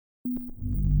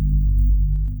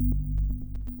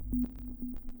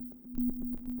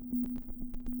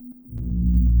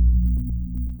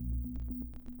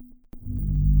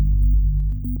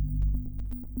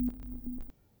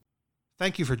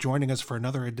Thank you for joining us for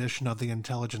another edition of the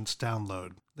Intelligence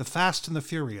Download. The Fast and the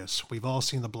Furious, we've all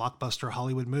seen the blockbuster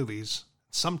Hollywood movies.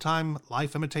 Sometime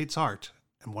life imitates art,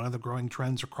 and one of the growing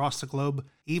trends across the globe,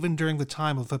 even during the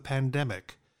time of a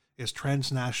pandemic, is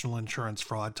transnational insurance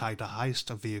fraud tied to heist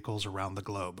of vehicles around the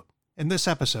globe. In this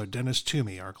episode, Dennis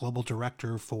Toomey, our Global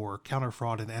Director for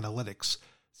Counterfraud and Analytics,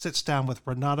 sits down with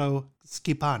Renato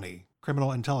Schipani,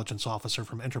 Criminal Intelligence Officer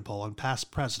from Interpol and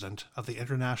past President of the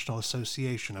International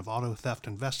Association of Auto Theft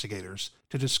Investigators,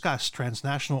 to discuss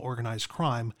transnational organized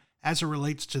crime as it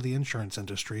relates to the insurance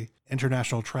industry,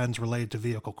 international trends related to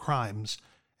vehicle crimes,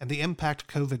 and the impact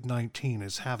COVID-19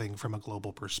 is having from a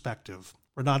global perspective.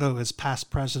 Renato is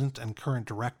past President and current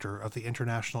Director of the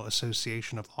International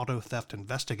Association of Auto Theft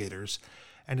Investigators,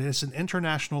 and is an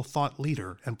international thought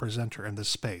leader and presenter in this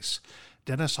space.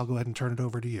 Dennis, I'll go ahead and turn it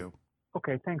over to you.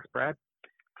 Okay, thanks, Brad.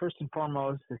 First and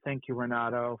foremost, thank you,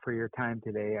 Renato, for your time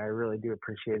today. I really do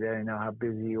appreciate it. I know how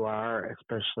busy you are,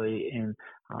 especially in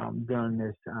during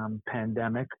this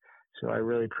pandemic. So I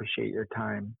really appreciate your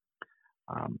time.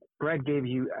 Brad gave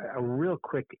you a real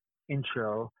quick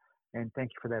intro, and thank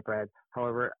you for that, Brad.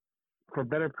 However, for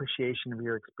better appreciation of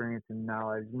your experience and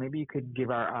knowledge, maybe you could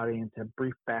give our audience a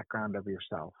brief background of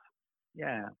yourself.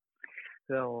 Yeah.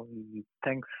 So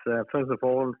thanks, first of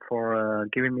all, for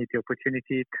giving me the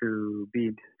opportunity to be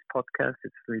in this podcast.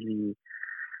 It's really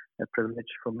a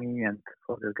privilege for me and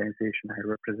for the organization I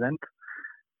represent.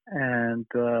 And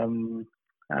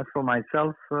as for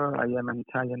myself, I am an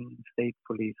Italian state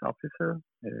police officer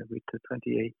with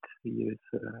 28 years.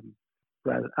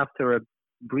 Well, after a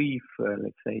brief,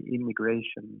 let's say,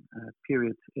 immigration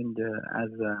period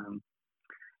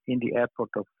in the airport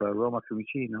of Roma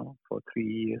Fiumicino for 3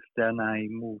 years. Then I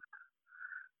moved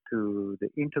to the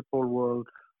Interpol world,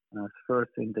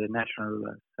 first in the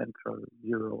National Central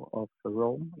Bureau of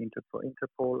Rome,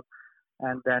 Interpol.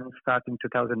 And then starting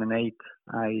 2008,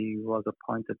 I was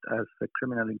appointed as a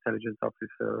criminal intelligence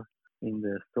officer in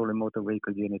the stolen motor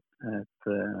vehicle unit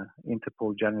at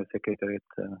Interpol General Secretariat,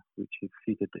 which is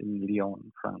seated in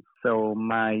Lyon, France. So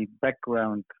my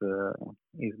background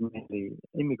is mainly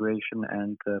immigration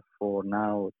and for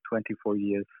now 24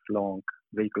 years long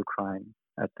vehicle crime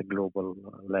at the global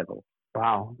level.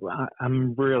 Wow.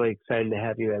 I'm really excited to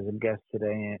have you as a guest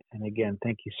today. And again,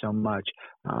 thank you so much.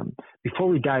 Before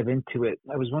we dive into it,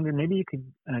 I was wondering maybe you could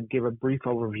give a brief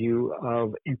overview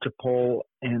of Interpol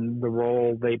and the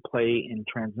role they play in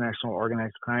transnational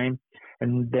organized crime,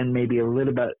 and then maybe a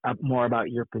little bit more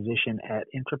about your position at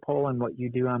Interpol and what you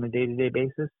do on a day-to-day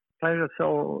basis. Pleasure.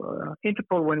 So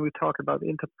Interpol, when we talk about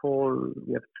Interpol,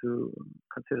 we have to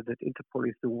consider that Interpol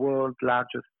is the world's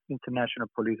largest international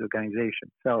police organization.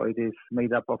 So it is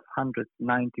made up of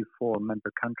 194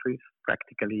 member countries.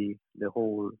 Practically the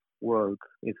whole world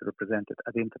is represented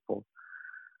at Interpol.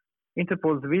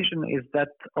 Interpol's vision is that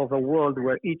of a world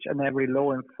where each and every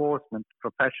law enforcement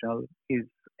professional is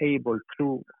able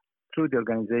through the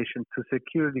organization to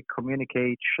securely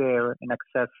communicate, share, and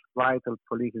access vital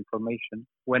police information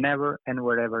whenever and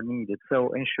wherever needed.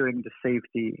 So ensuring the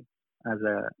safety as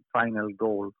a final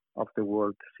goal of the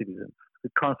world's citizens. We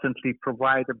constantly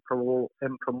provide and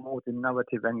promote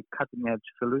innovative and cutting-edge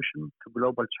solutions to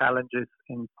global challenges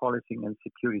in policing and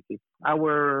security.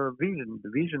 Our vision,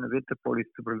 the vision of Interpol, is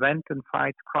to prevent and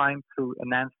fight crime through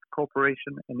enhanced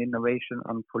cooperation and innovation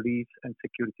on police and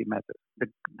security matters.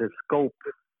 The scope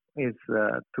is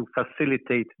to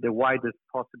facilitate the widest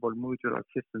possible mutual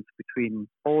assistance between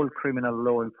all criminal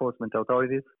law enforcement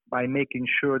authorities by making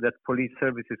sure that police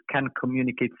services can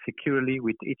communicate securely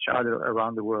with each other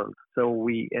around the world. So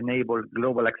we enable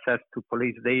global access to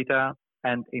police data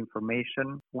and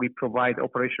information. We provide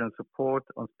operational support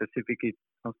on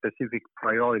specific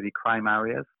priority crime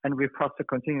areas, and we foster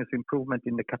continuous improvement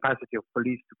in the capacity of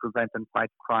police to prevent and fight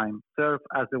crime, serve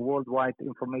as a worldwide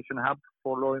information hub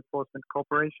for law enforcement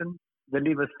cooperation,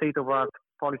 deliver state-of-the-art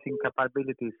policing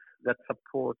capabilities that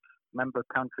support member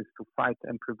countries to fight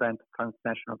and prevent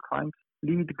transnational crimes,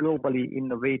 lead globally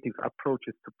innovative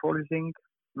approaches to policing,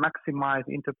 maximize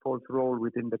Interpol's role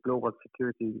within the global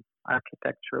security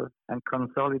architecture, and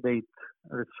consolidate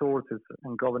resources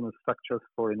and governance structures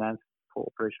for enhanced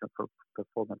operational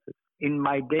performances. In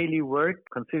my daily work,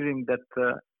 considering that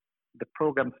the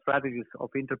program strategies of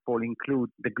Interpol include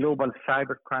the global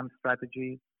cybercrime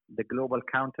strategy, the global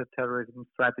counterterrorism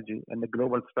strategy, and the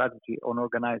global strategy on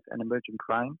organized and emerging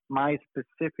crime. My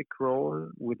specific role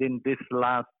within this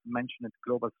last mentioned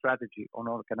global strategy on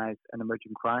organized and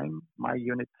emerging crime, my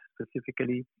unit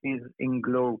specifically, is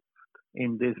englobed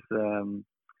in this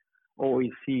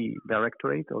OEC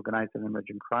Directorate, Organized and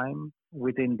Emerging Crime,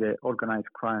 within the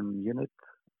Organized Crime Unit,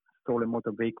 stolen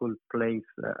motor vehicle plays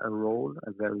a role,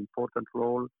 a very important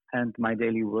role. And my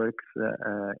daily work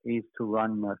is to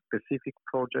run specific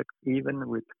projects, even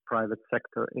with private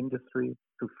sector industry,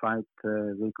 to fight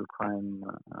vehicle crime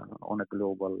on a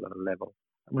global level.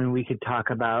 I mean, we could talk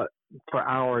about for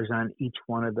hours on each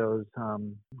one of those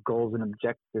goals and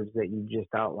objectives that you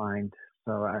just outlined.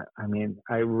 So,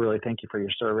 I really thank you for your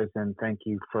service, and thank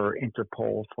you for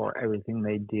Interpol for everything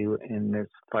they do in this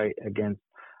fight against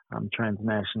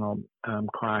transnational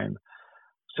crime.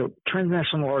 So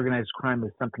transnational organized crime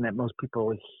is something that most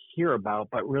people hear about,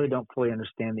 but really don't fully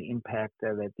understand the impact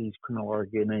that these criminal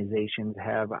organizations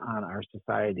have on our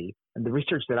society. And the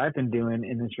research that I've been doing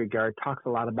in this regard talks a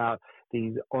lot about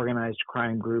these organized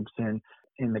crime groups and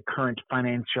in the current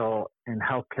financial and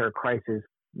healthcare crisis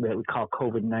that we call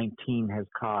COVID-19 has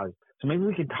caused. So maybe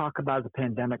we can talk about the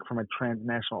pandemic from a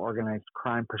transnational organized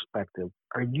crime perspective.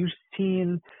 Are you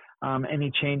seeing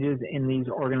any changes in these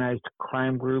organized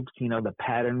crime groups, the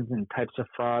patterns and types of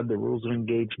fraud, the rules of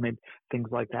engagement, things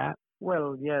like that?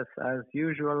 Well, yes, as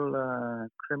usual,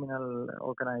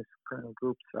 organized criminal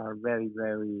groups are very,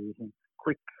 very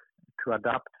quick to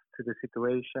adapt to the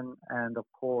situation. And of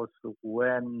course,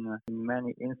 when in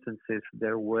many instances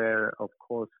there were, of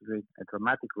course, a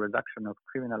dramatic reduction of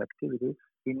criminal activities,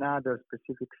 in other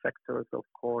specific sectors, of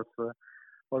course,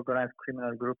 organized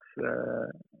criminal groups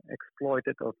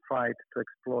exploited or tried to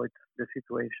exploit the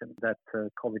situation that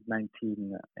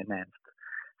COVID-19 enhanced.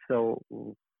 So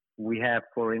we have,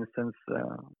 for instance,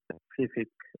 a specific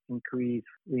increase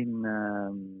in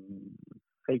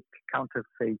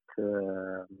counterfeit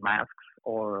masks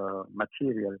or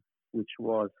material, which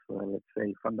was, let's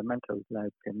say, fundamental,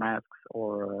 like masks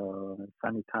or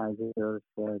sanitizers,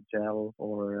 gel,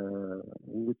 or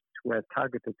which were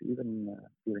targeted even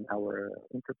during our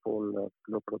Interpol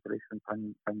global operation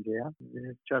Pangea. This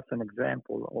is just an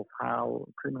example of how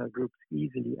criminal groups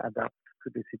easily adapt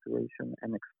to the situation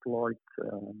and exploit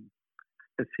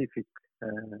specific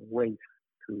ways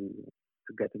to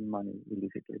getting money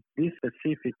illicitly. This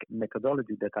specific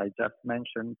methodology that I just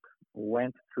mentioned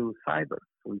went through cyber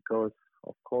because,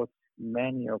 of course,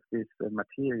 many of these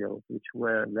materials, which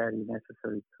were very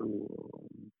necessary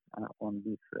on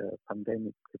this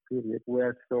pandemic period,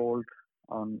 were sold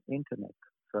on internet.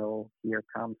 So here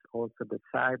comes also the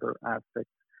cyber aspect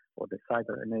or the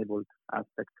cyber-enabled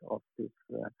aspect of this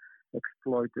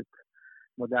exploited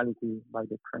modality by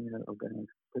the criminal organization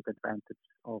took advantage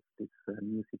of this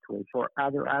new situation. For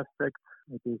other aspects,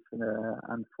 it is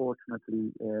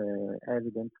unfortunately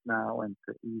evident now and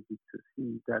easy to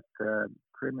see that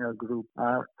criminal groups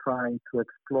are trying to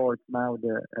exploit now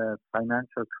the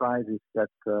financial crisis that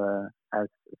has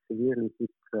severely hit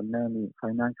many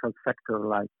financial sectors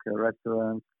like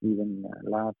restaurants, even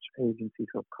large agencies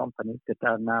or companies that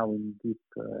are now in deep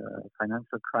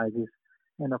financial crisis.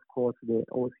 And of course, the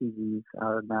OCGs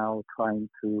are now trying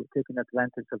to take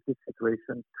advantage of this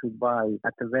situation to buy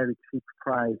at a very cheap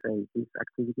price these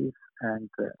activities and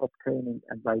obtaining,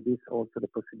 and by this also the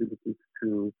possibilities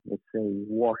to, let's say,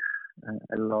 wash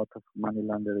a lot of money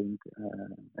laundering,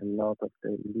 a lot of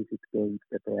the illicit gains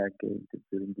that they are gained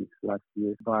during these last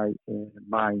years by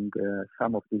buying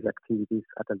some of these activities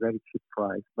at a very cheap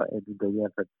price. But they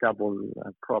have a double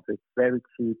profit, very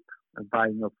cheap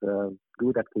buying of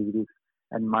good activities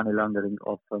and money laundering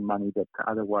of money that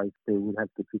otherwise they would have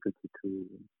difficulty to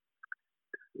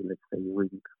let's say,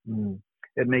 wing.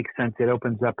 It makes sense. It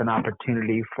opens up an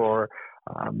opportunity for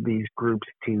these groups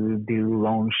to do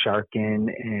loan sharking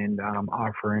and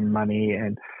offering money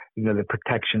and, the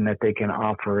protection that they can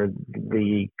offer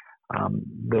the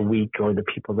weak or the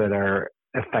people that are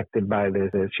affected by this,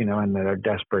 and that are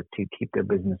desperate to keep their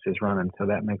businesses running. So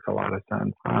that makes a lot of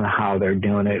sense on how they're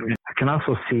doing it. I can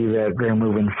also see that they're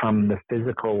moving from the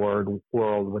physical world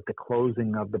with the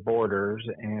closing of the borders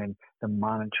and the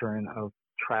monitoring of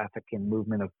traffic and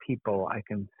movement of people. I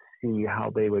can see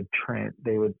how they would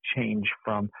change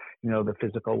from, the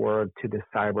physical world to the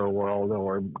cyber world,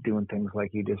 or doing things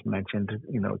like you just mentioned,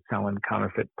 selling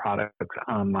counterfeit products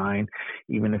online,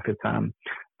 even if it's on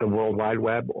the World Wide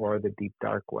Web or the deep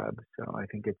dark web. So I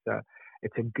think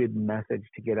it's a good message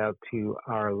to get out to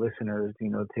our listeners,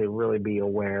 to really be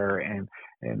aware and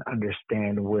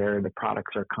understand where the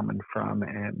products are coming from.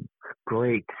 And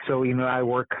great. So, I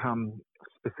work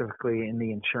specifically in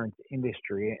the insurance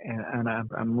industry, and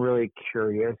I'm really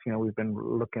curious. We've been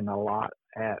looking a lot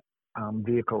at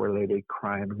vehicle-related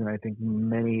crimes, and I think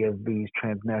many of these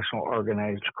transnational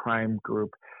organized crime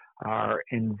groups are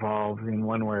involved in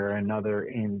one way or another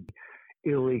in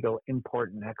illegal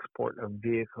import and export of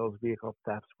vehicles, vehicle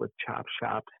thefts with chop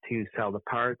shops to sell the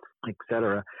parts,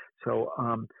 etc. So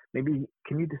Maybe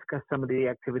can you discuss some of the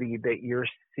activity that you're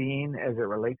seeing as it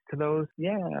relates to those?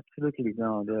 Yeah, absolutely.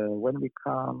 No, when we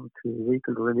come to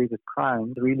vehicle-related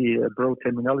crime, really a broad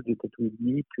terminology that we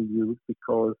need to use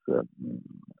because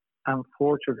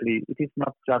unfortunately, it is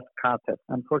not just car theft.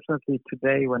 Unfortunately,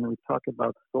 today when we talk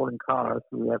about stolen cars,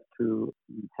 we have to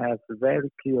have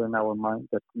very clear in our mind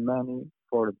that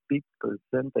for a big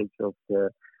percentage of the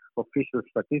official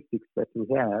statistics that we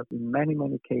have, in many,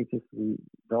 many cases we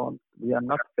are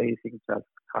not facing just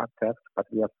car theft, but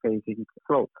we are facing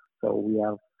fraud. So we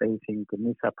are facing the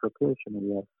misappropriation.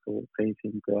 We are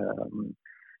facing,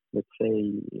 let's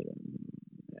say,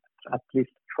 at least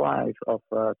tries of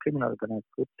criminal organized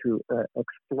group to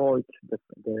exploit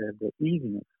the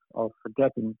easiness of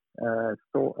getting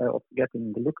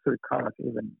getting the luxury cars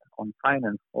even on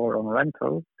finance or on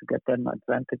rental to get them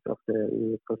advantage of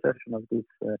the possession of these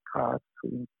cars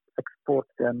to export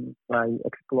them by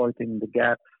exploiting the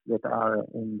gaps that are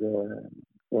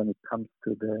when it comes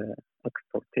to the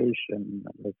exportation,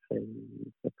 let's say,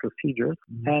 the procedures,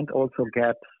 and also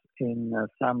gaps in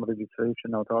some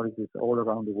registration authorities all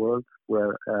around the world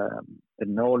where the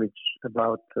knowledge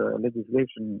about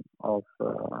legislation of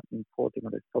importing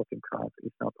or exporting cars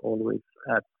is not always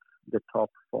at the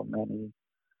top for many,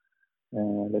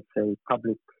 let's say,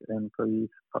 public employees,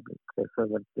 public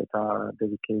servants that are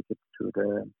dedicated to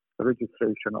the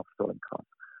registration of stolen cars.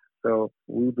 So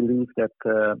we believe that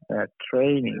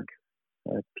training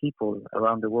people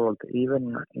around the world,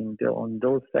 even on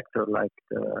those sectors like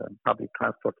the public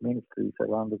transport ministries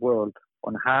around the world,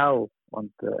 on how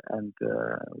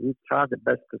we try the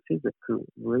best procedure to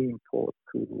reimport,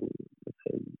 to let's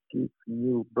say give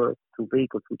new birth to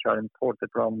vehicles which are imported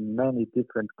from many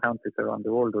different countries around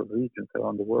the world or regions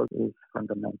around the world is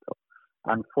fundamental.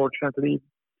 Unfortunately,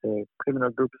 the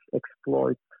criminal groups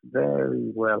exploit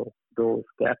very well those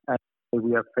gaps.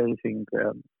 We are facing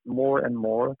more and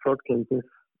more fraud cases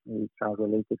which are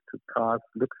related to cars,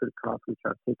 luxury cars which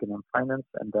are taken on finance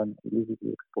and then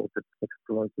illegally exported,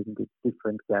 exploiting the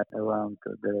different gaps around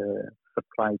the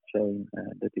supply chain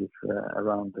that is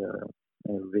around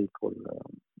a vehicle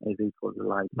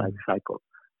life cycle.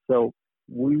 So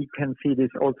we can see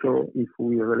this also if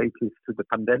we relate this to the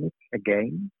pandemic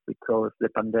again, because the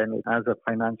pandemic as a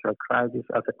financial crisis,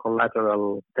 as a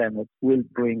collateral damage, will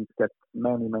bring that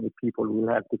many, many people will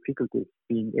have difficulties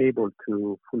being able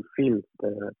to fulfill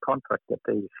the contract that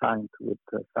they signed with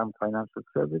some financial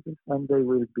services, and they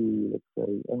will be, let's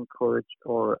say, encouraged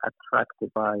or attracted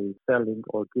by selling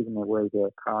or giving away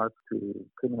their cars to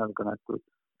criminal organized groups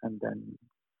and then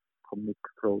commit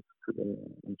fraud to the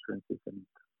insurances and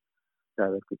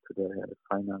directly to the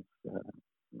finance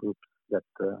groups that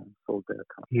sold their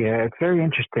cars. Yeah, it's very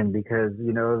interesting because,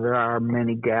 there are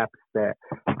many gaps that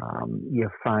you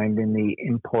find in the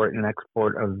import and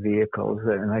export of vehicles.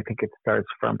 And I think it starts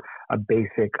from a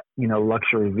basic,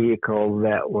 luxury vehicle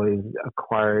that was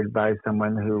acquired by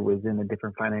someone who was in a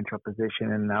different financial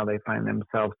position, and now they find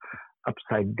themselves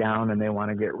upside down and they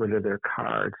want to get rid of their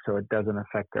card so it doesn't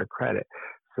affect their credit.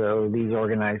 So these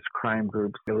organized crime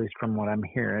groups, at least from what I'm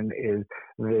hearing, is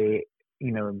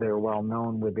they're well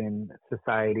known within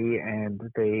society, and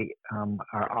they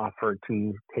are offered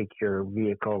to take your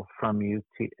vehicle from you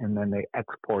and then they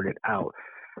export it out.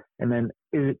 And then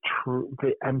is it true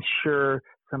that I'm sure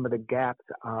some of the gaps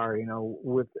are,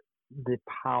 with the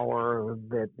power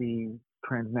that the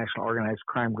transnational organized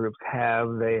crime groups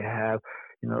have, they have,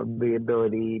 the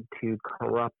ability to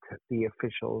corrupt the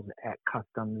officials at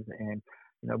customs and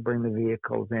bring the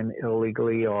vehicles in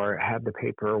illegally or have the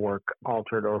paperwork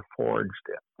altered or forged.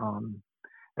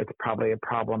 It's probably a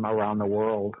problem around the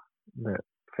world that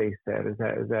face that. Is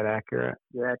that accurate?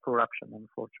 Yeah, corruption,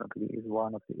 unfortunately, is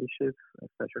one of the issues,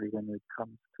 especially when it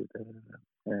comes to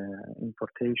the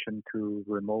importation to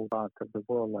remote parts of the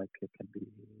world, like it can be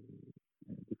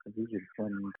different regions.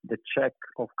 And the check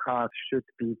of cars should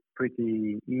be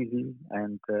pretty easy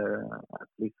and at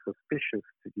least suspicious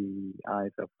to the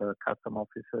eyes of custom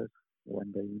officers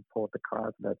when they import the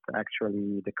cars, that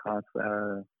actually the cars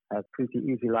have pretty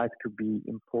easy life to be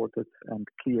imported and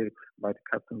cleared by the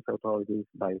customs authorities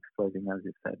by exploiting, as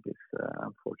you said,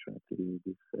 unfortunately,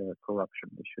 these corruption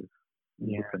issues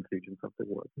in different regions of the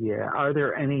world. Yeah. Are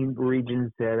there any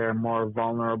regions that are more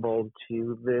vulnerable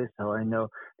to this? So I know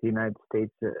the United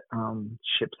States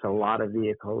ships a lot of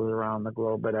vehicles around the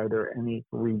globe, but are there any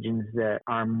regions that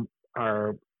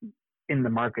are in the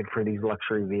market for these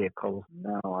luxury vehicles?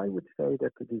 No, I would say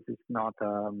that this is not,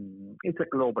 it's a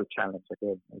global challenge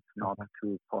again. It's not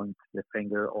to point the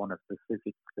finger on a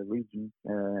specific region.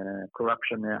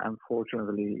 Corruption,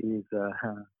 unfortunately, is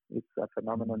it's a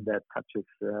phenomenon that touches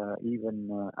even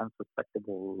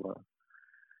unsuspectable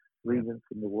regions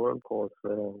in the world, of course,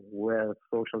 where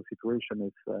social situation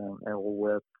is or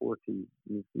where poverty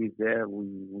is there,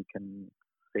 we can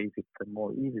face it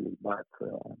more easily. But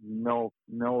no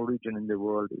region in the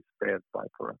world is spared by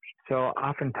corruption. So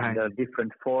oftentimes, there are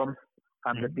different forms.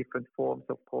 Under different forms,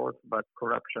 of course, but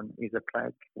corruption is a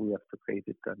plague. We have to face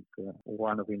it, and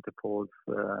one of Interpol's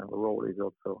role is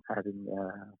also having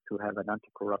to have an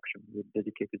anti-corruption with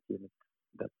dedicated unit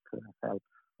that helps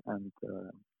and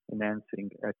enhancing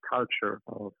a culture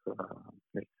of,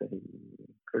 let's say,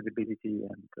 credibility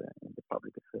and in the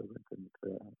public servant and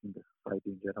in the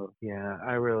society in general. Yeah,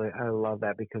 I love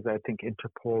that, because I think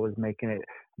Interpol is making it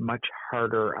much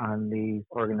harder on these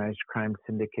organized crime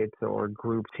syndicates or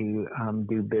groups to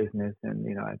do business.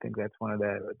 And, I think that's one of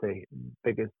the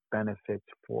biggest benefits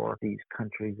for these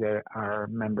countries that are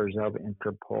members of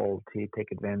Interpol, to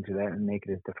take advantage of that and make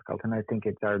it as difficult. And I think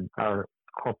it's our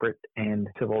corporate and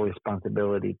civil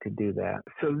responsibility to do that.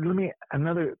 So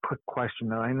another quick question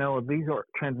though. I know these are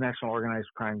transnational organized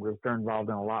crime groups. They're involved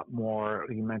in a lot more.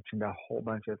 You mentioned a whole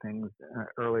bunch of things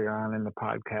earlier on in the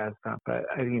podcast, but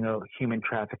human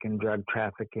trafficking, drug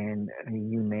trafficking,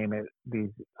 you name it,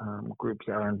 these groups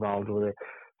are involved with it.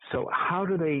 So how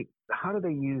do they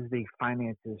use the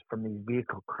finances from these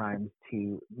vehicle crimes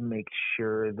to make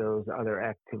sure those other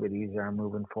activities are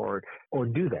moving forward? Or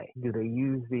do they? Do they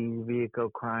use these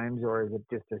vehicle crimes, or is it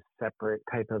just a separate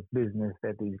type of business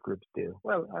that these groups do?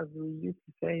 Well, as we used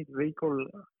to say,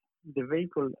 the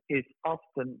vehicle is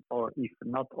often, or if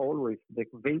not always, the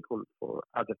vehicle for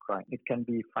other crime. It can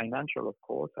be financial, of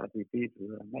course, as we did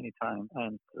many times.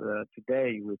 And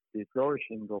today, with the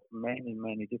flourishing of many,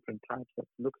 many different types of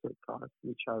luxury cars,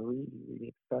 which are really, really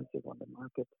expensive on the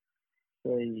market,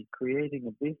 creating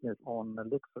a business on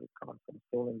luxury cars and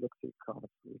stolen luxury cars,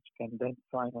 which can then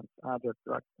finance other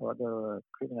drugs or other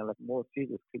more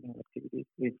serious criminal activities,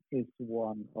 is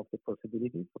one of the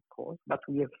possibilities, of course. But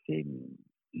we have seen,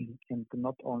 and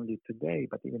not only today,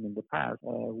 but even in the past,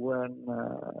 where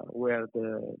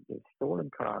the stolen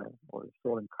car or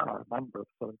number of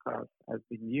stolen cars has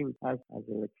been used as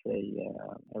let's say,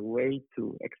 a way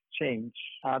to exchange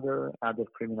other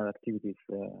criminal activities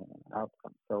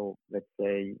outcomes. So let's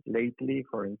say lately,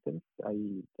 for instance, I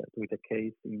dealt with a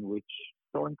case in which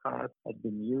stolen cars had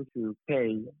been used to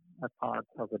pay a part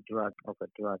of a drug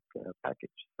package.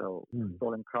 So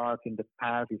stolen cars in the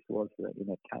past, this was in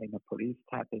a police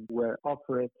tapping, were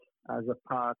offered as a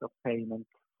part of payment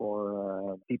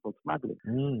for people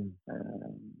smuggling.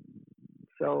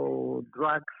 So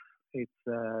drugs, it's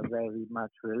very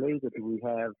much related. We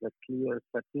have clear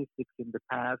statistics in the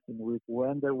past in which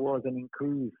when there was an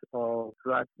increase of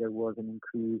drugs, there was an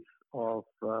increase of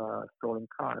stolen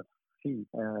cars.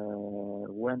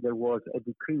 When there was a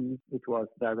decrease, it was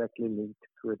directly linked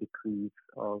to a decrease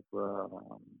of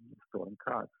stolen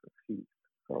cars fees.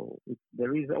 So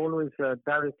there is always a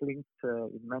direct link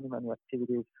in many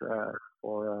activities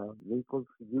for vehicles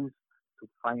used to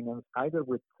finance either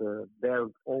with their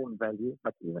own value,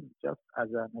 but even just as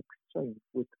an exchange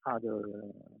with other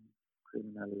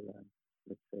criminal,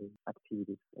 let's say,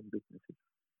 activities and businesses.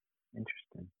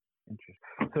 Interesting.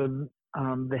 So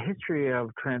the history of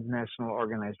transnational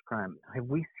organized crime, have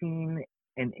we seen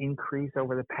an increase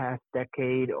over the past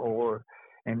decade,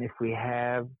 and if we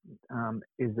have,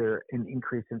 is there an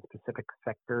increase in specific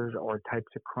sectors or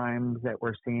types of crimes that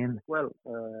we're seeing? Well,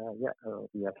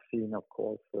 we have seen, of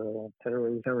course,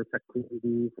 terrorist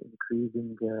activities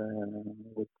increasing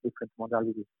with different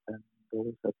modalities, and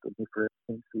those at different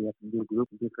things. We have new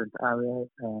groups, different areas,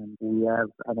 and we have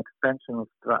an expansion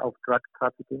of drug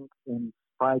trafficking in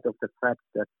spite of the fact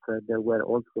that there were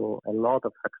also a lot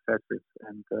of successes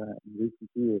and in recent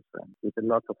years, and with a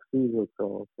lot of seizures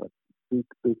of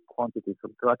big quantities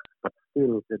of drugs, but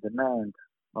still the demand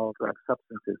of drug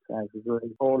substances has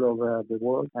risen all over the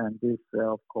world, and this,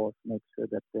 of course, makes sure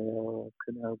that the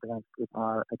criminal organized groups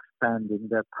are expanding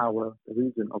their power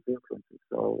region of influence.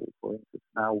 So, for instance,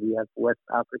 now we have West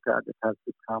Africa that has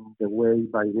become the way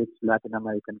by which Latin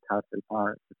American cartels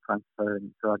are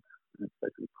transferring drugs,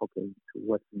 especially cocaine, to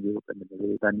Western Europe and the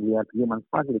Middle East. And we have human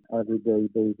smuggling everyday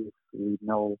basis. We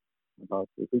know about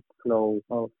the big flow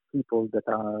of people that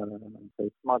are,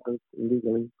 smuggled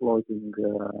illegally, exploiting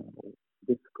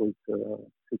difficult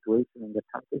situation in the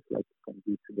countries, like it can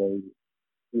be today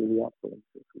Syria, for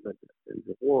instance, where there is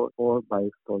a war, or by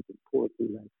exploiting poverty,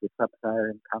 like the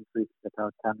sub-Saharan countries that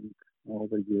are coming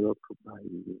over Europe by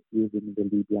using the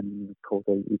Libyan coast,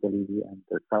 Italy, and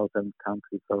the southern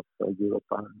countries of Europe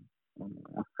are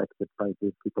affected by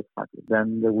the people smuggling.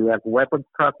 Then we have weapons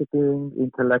trafficking,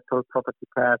 intellectual property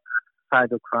theft,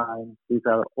 cybercrime. These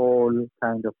are all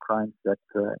kind of crimes that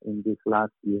in these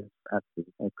last years have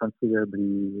been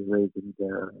considerably raising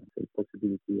their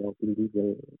possibility of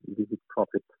illicit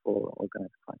profit for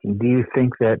organized crime. Do you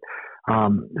think that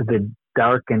the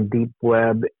dark and deep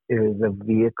web is a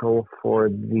vehicle for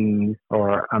these,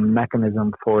 or a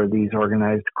mechanism for these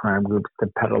organized crime groups to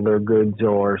peddle their goods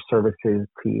or services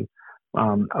to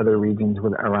other regions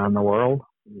around the world?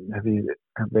 Have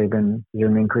they been, is there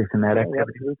an increase in that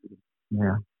activity? Absolutely.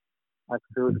 Yeah.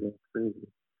 Absolutely.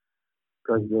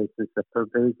 Because there's a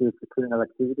pervasive criminal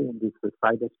activity in this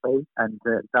cyberspace, and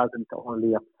doesn't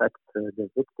only affect the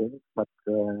victims, but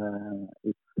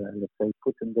it, let's say,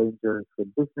 puts in danger the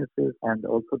businesses and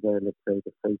also the faith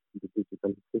in the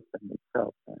digital system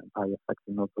itself by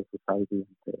affecting also society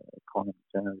and the economy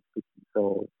generally speaking.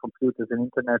 So computers and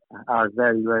internet are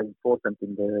very, very important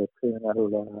in the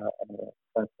criminal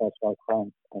transnational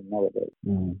crimes nowadays.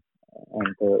 Mm.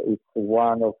 And it's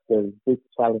one of the big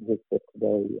challenges that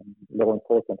today law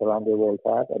enforcement around the world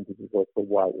have, and this is also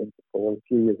why Interpol a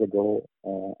few years ago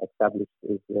established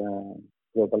its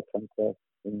global center,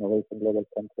 innovation global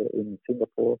center in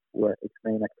Singapore, where its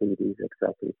main activity is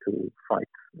exactly to fight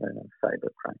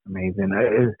cybercrime. Amazing.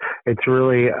 It's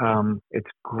really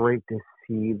it's great to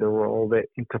see the role that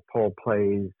Interpol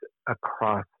plays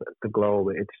across the globe.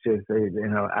 It's just,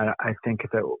 I think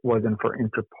if it wasn't for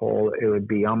Interpol, it would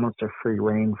be almost a free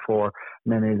reign for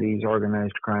many of these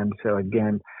organized crimes. So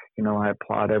again, I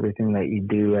applaud everything that you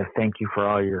do. I thank you for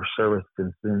all your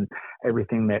services and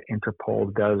everything that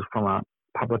Interpol does from a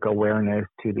public awareness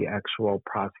to the actual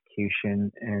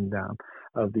prosecution and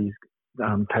of these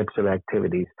types of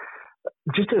activities.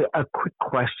 Just a quick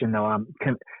question though,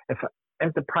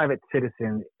 as a private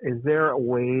citizen, is there a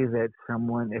way that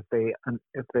someone, if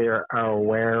they are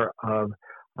aware of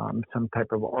some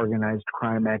type of organized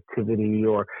crime activity,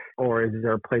 or is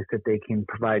there a place that they can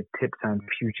provide tips on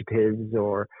fugitives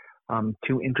or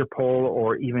to Interpol,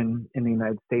 or even in the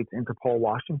United States, Interpol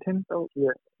Washington? So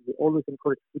here, we always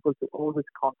encourage people to always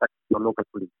contact your local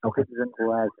police. Okay. Citizen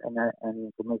who has any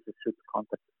information should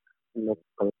contact the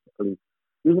local police.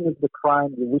 Even if the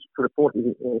crime you wish to report is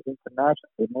international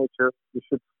in nature, you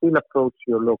should still approach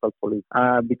your local police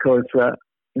because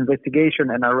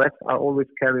investigation and arrests are always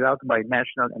carried out by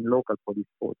national and local police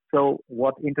force. So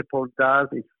what Interpol does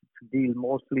is to deal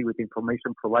mostly with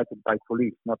information provided by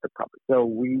police, not the public. So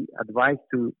we advise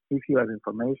to, if you have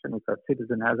information, if a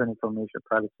citizen has an information,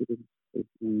 private citizen,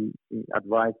 we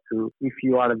advise to, if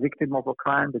you are a victim of a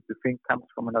crime that you think comes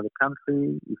from another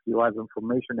country, if you have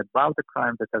information about a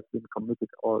crime that has been committed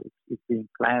or is being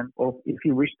planned, or if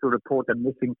you wish to report a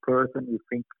missing person you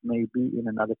think may be in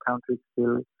another country,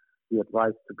 still we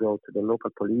advise to go to the local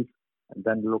police, and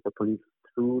then the local police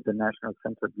through the National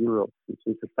Central Bureau, which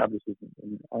is established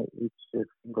in each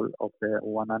single of the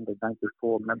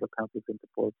 194 member countries.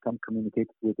 Interpol can communicate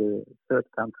with the third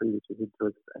country which is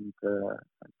interested and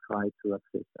try to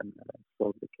assist and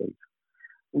solve the case.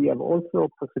 We have also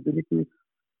possibilities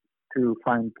to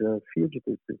find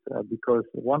fugitives because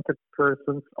wanted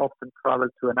persons often travel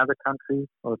to another country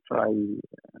or try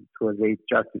to evade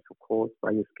justice, of course, by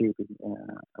escaping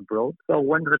abroad. So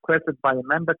when requested by a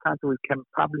member country, we can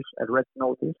publish a red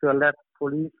notice to alert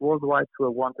police worldwide to a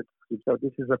wanted fugitive. So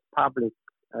this is a public,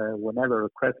 whenever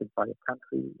requested by a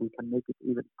country, we can make it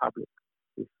even public.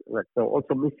 So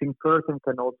also missing person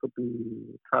can also be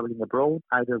traveling abroad,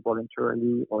 either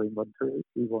voluntarily or involuntarily,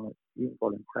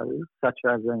 such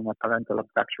as in a parental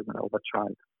abduction of a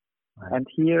child. Right. And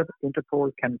here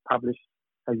Interpol can publish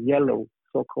a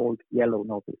so-called yellow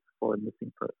notice for a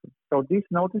missing person. So these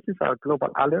notices are global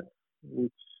alerts,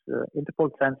 which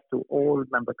Interpol sends to all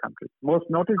member countries. Most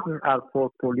notices are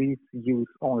for police use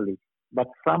only, but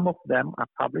some of them are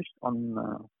published on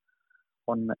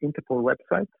Interpol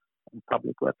website, on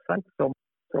public website. So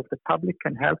the public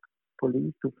can help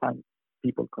police to find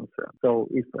people concerned. So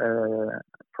if a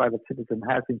private citizen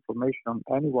has information on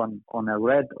anyone on a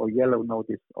red or yellow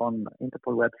notice on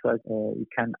Interpol website, you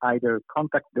can either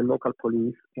contact the local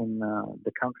police in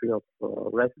the country of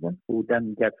residence, who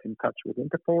then gets in touch with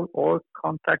Interpol, or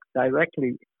contact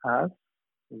directly us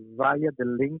via the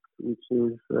link which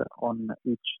is on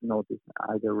each notice,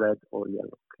 either red or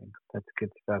yellow. Okay, that's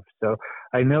good stuff. So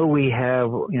I know we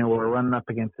have, we're running up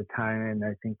against the time, and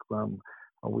I think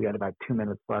we got about 2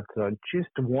 minutes left. So just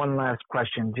one last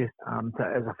question, just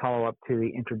as a follow-up to the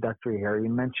introductory here. You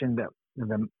mentioned that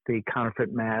the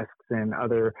counterfeit masks and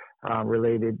other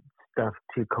related stuff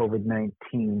to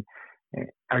COVID-19.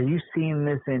 Are you seeing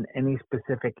this in any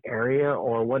specific area,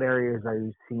 or what areas are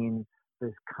you seeing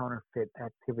this counterfeit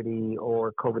activity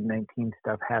or COVID-19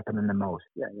 stuff happening the most?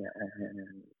 Yeah.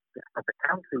 As a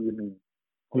country, you mean?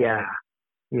 Yeah.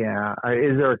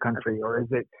 Is there a country, or is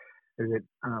it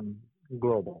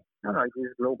global? No, it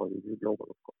is global. It is global,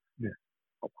 of course. Yeah.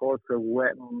 Of course,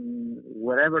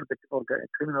 wherever the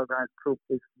criminal organized group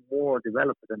is more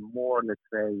developed and more, let's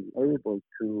say, able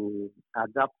to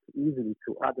adapt easily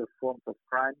to other forms of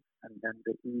crime, and then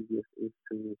the easiest is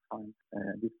to find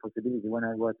this possibility. When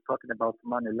I was talking about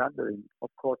money laundering, of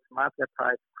course,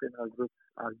 mafia-type criminal groups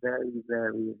are very,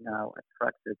 very now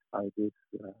attracted by this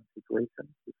situation,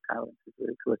 this current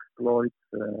situation, to exploit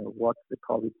what the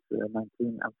COVID-19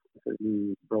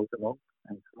 unfortunately brought along.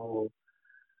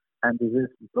 And this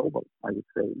is global, I would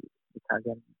say.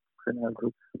 Italian criminal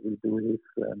groups will do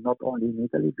this not only in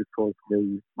Italy, because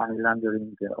the money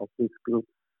laundering of these groups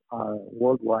are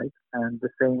worldwide, and the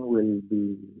same will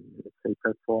be, let's say,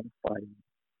 performed by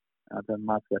other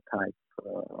mafia-type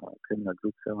criminal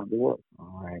groups around the world.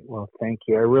 All right. Well, thank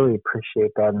you. I really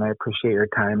appreciate that, and I appreciate your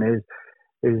time. Is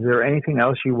there anything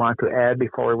else you want to add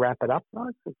before we wrap it up? No,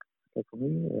 it's okay for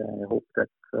me. I hope that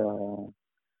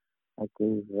I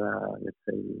gave, let's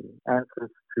say,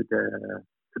 answers to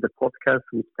the podcast,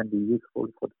 which can be useful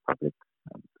for the public,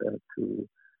 and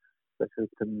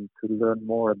especially to learn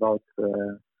more about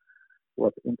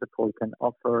what Interpol can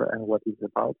offer and what it's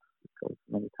about, because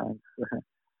many times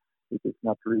it is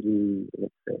not really,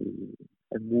 let's say,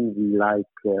 a movie-like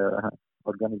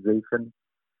organization,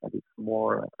 but it's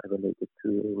more related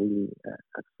to really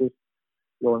assist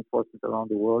law enforcement around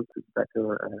the world to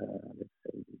better, let's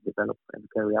say, develop and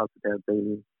carry out their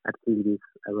daily activities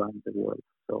around the world.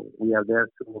 So we are there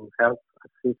to help,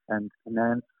 assist, and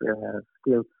enhance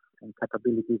skills and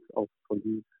capabilities of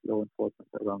police, law enforcement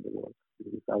around the world.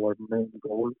 This is our main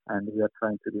goal, and we are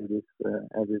trying to do this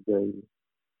every day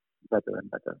better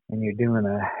and better. And you're doing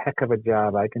a heck of a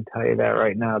job. I can tell you that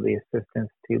right now. The assistance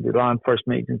to the law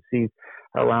enforcement agencies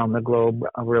around the globe,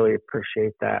 I really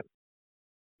appreciate that.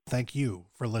 Thank you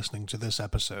for listening to this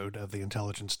episode of the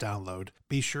Intelligence Download.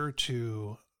 Be sure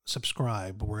to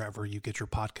subscribe wherever you get your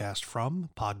podcast from,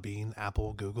 Podbean,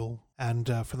 Apple, Google. And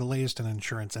for the latest in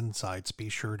insurance insights, be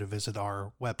sure to visit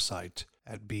our website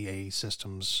at BA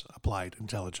Systems Applied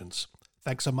Intelligence.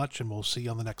 Thanks so much, and we'll see you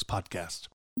on the next podcast.